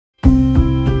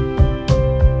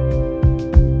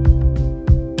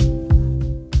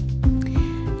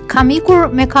Kam ikur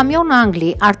me kamion në Angli,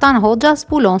 Artan Hoxha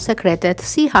zbulon sekretet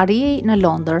si harrijej në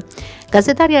Londër.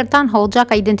 Gazetari Artan Hoxha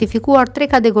ka identifikuar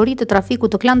 3 kategori të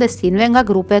trafikut të klandestinëve nga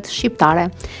grupet shqiptare,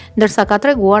 ndërsa ka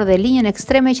treguar dhe linjën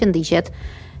ekstreme që ndiqet.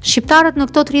 Shqiptarët në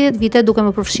këto 30 vite, duke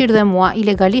më përfshirë dhe mua,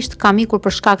 ilegalisht kam ikur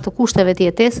për shkak të kushteve të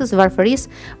jetesës, varfërisë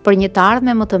për një të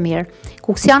ardhme më të mirë.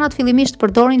 Kuksianët fillimisht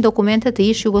përdorin dokumente të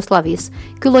ish Jugosllavisë.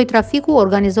 Ky lloj trafiku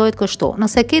organizohet kështu.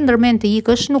 Nëse ke ndërmend të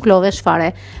ikësh, nuk lodhesh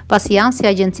fare, pasi janë si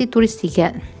agjenci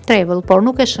turistike, travel, por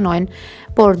nuk e shënojnë.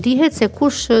 Por dihet se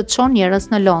kush çon njerëz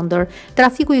në Londër.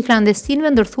 Trafiku i klandestinëve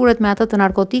ndërthuret me atë të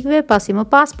narkotikëve, pasi më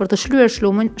pas për të shlyer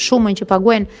shumën që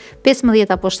paguajnë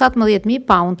 15 apo 17.000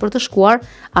 pound për të shkuar,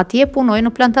 atje punojnë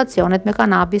në plantacionet me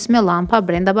kanabis, me llampa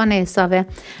brenda banesave.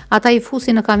 Ata i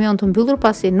fusin në kamion të mbyllur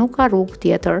pasi nuk ka rrugë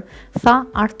tjetër, tha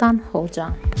Artan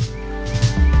Hoxha.